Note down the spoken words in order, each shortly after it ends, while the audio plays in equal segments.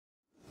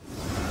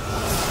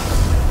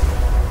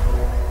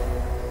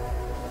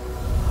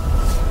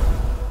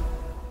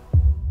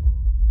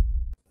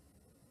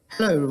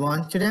Hello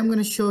everyone, today I'm going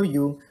to show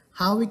you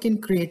how we can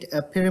create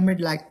a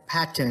pyramid-like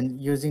pattern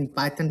using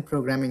Python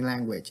programming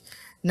language.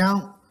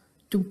 Now,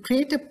 to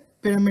create a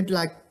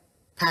pyramid-like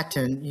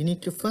pattern, you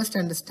need to first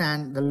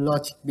understand the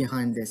logic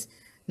behind this.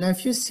 Now,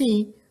 if you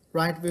see,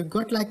 right, we've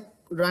got like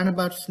around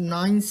about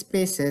 9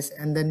 spaces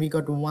and then we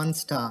got 1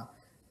 star.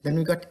 Then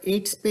we got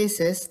 8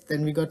 spaces,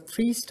 then we got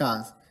 3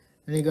 stars.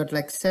 Then we got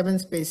like 7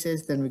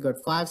 spaces, then we got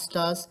 5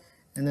 stars.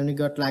 And then we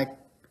got like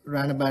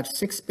around about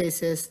 6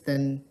 spaces,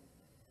 then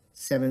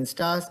 7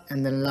 stars,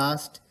 and then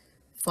last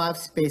 5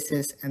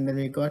 spaces, and then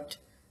we got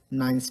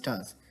 9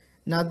 stars.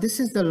 Now this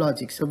is the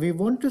logic. So we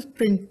want to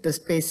print the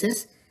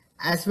spaces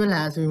as well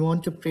as we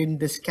want to print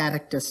this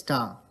character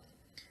star.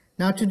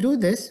 Now to do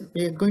this,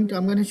 I'm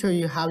going to show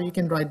you how you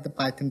can write the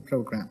Python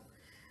program.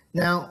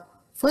 Now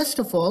first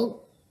of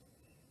all,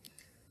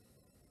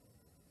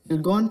 you'll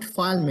go on to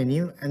file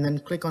menu and then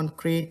click on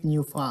create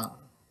new file.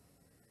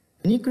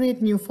 When you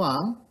create new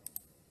file,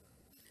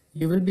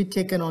 you will be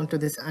taken onto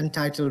this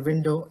untitled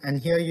window, and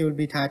here you will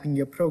be typing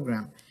your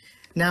program.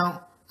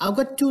 Now, I've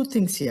got 2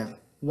 things here.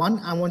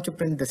 One, I want to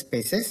print the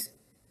spaces,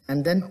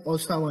 and then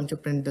also I want to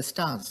print the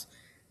stars.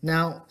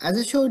 Now, as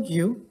I showed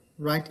you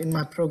right in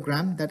my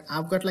program, that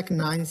I've got like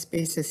 9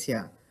 spaces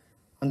here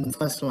on the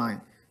first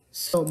line.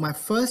 So my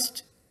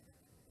first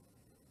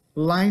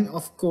line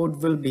of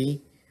code will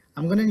be,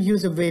 I'm going to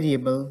use a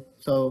variable.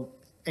 So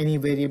any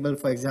variable,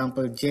 for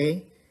example,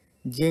 j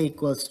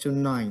equals to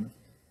 9.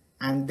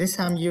 And this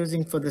I'm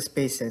using for the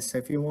spaces. So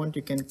if you want,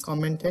 you can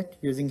comment it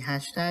using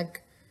hashtag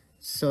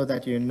so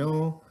that you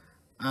know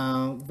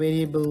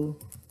variable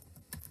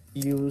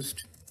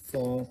used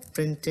for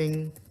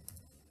printing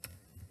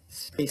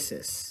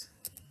spaces.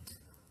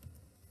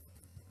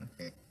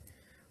 Okay,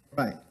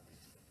 right.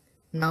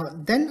 Now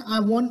then I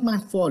want my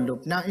for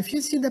loop. Now if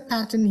you see the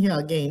pattern here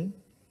again,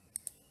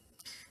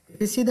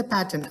 if you see the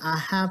pattern, I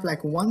have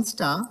like 1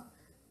 star,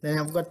 then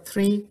I've got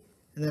 3,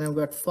 and then I've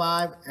got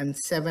 5 and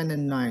 7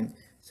 and 9.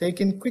 So you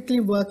can quickly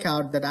work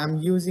out that I'm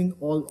using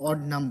all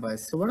odd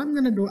numbers. So what I'm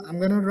going to do, I'm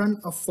going to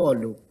run a for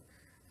loop,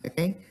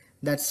 okay,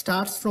 that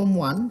starts from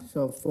 1.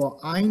 So for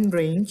I in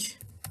range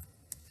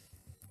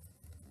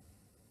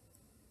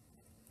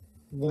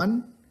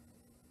 1,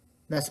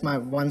 that's my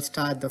 1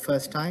 star the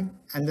first time,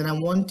 and then I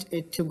want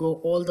it to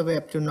go all the way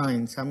up to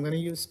 9. So I'm going to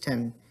use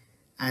 10,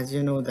 as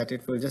you know that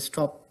it will just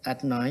stop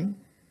at 9,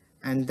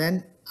 and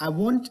then I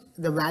want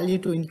the value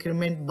to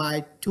increment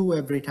by 2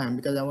 every time,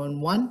 because I want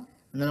 1.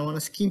 And then I want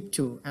to skip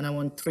 2 and I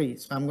want 3.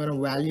 So I'm going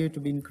to value to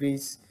be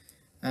increased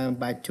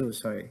by 2,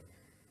 sorry.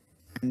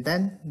 And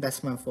then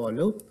that's my for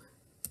loop.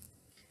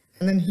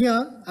 And then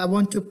here I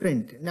want to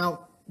print.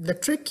 Now the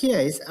trick here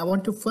is I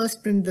want to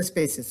first print the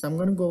spaces. So I'm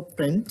going to go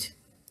print.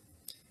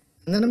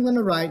 And then I'm going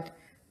to write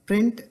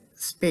print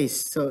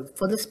space. So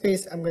for the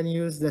space, I'm going to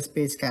use the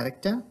space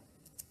character.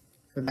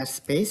 So that's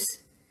space.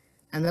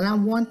 And then I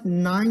want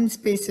 9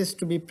 spaces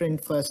to be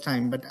print first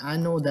time, but I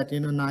know that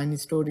 9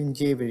 is stored in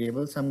j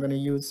variable, so I'm going to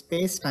use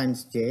space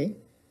times j.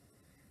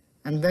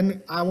 And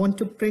then I want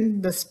to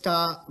print the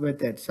star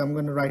with it, so I'm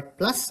going to write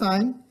plus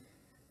sign,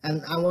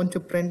 and I want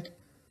to print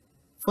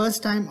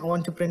first time I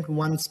want to print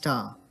 1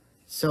 star.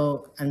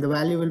 So, and the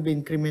value will be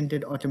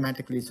incremented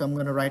automatically, so I'm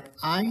going to write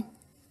I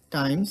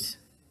times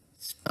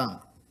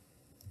star.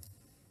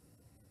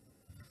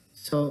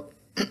 So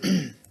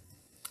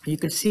you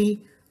could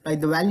see, like,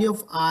 the value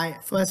of I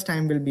first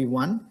time will be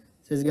 1,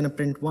 so it's going to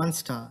print 1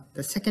 star.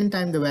 The second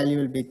time the value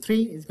will be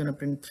 3, it's going to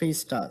print 3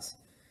 stars.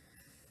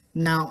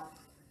 Now,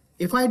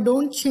 if I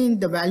don't change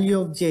the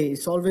value of j,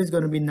 it's always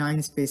going to be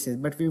 9 spaces,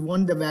 but we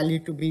want the value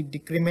to be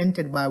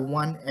decremented by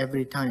 1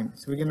 every time.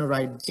 So we're going to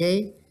write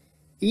j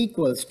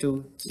equals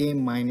to j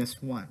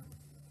minus 1.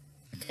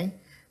 Okay,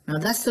 now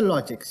that's the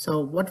logic.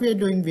 So what we are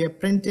doing, we are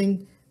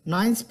printing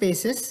 9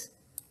 spaces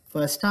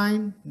first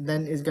time,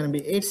 then it's going to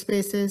be 8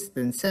 spaces,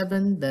 then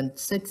 7, then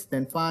 6,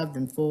 then 5,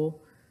 then 4,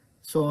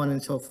 so on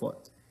and so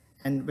forth.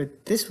 And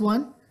with this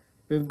one,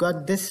 we've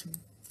got this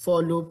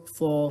for loop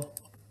for,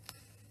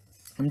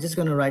 I'm just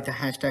going to write a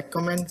hashtag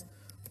comment,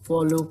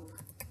 for loop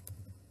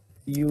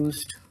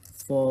used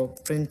for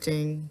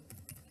printing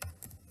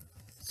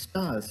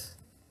stars.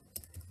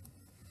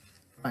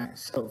 Right,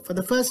 so for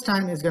the first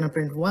time, it's going to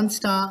print 1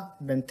 star,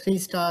 then 3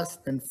 stars,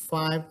 then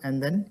 5,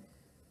 and then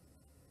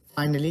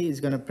finally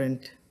it's going to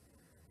print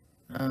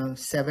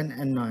 7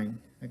 and 9.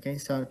 Okay,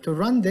 so to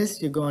run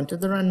this, you go onto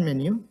the run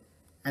menu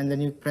and then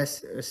you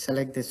press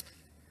select this.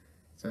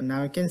 So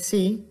now you can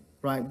see,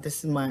 right,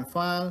 this is my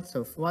file.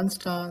 So 1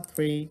 star,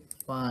 3,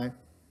 5,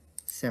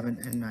 7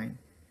 and 9.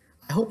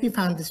 I hope you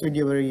found this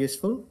video very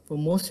useful. For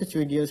more such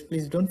videos,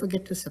 please don't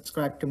forget to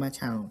subscribe to my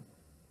channel.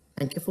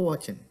 Thank you for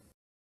watching.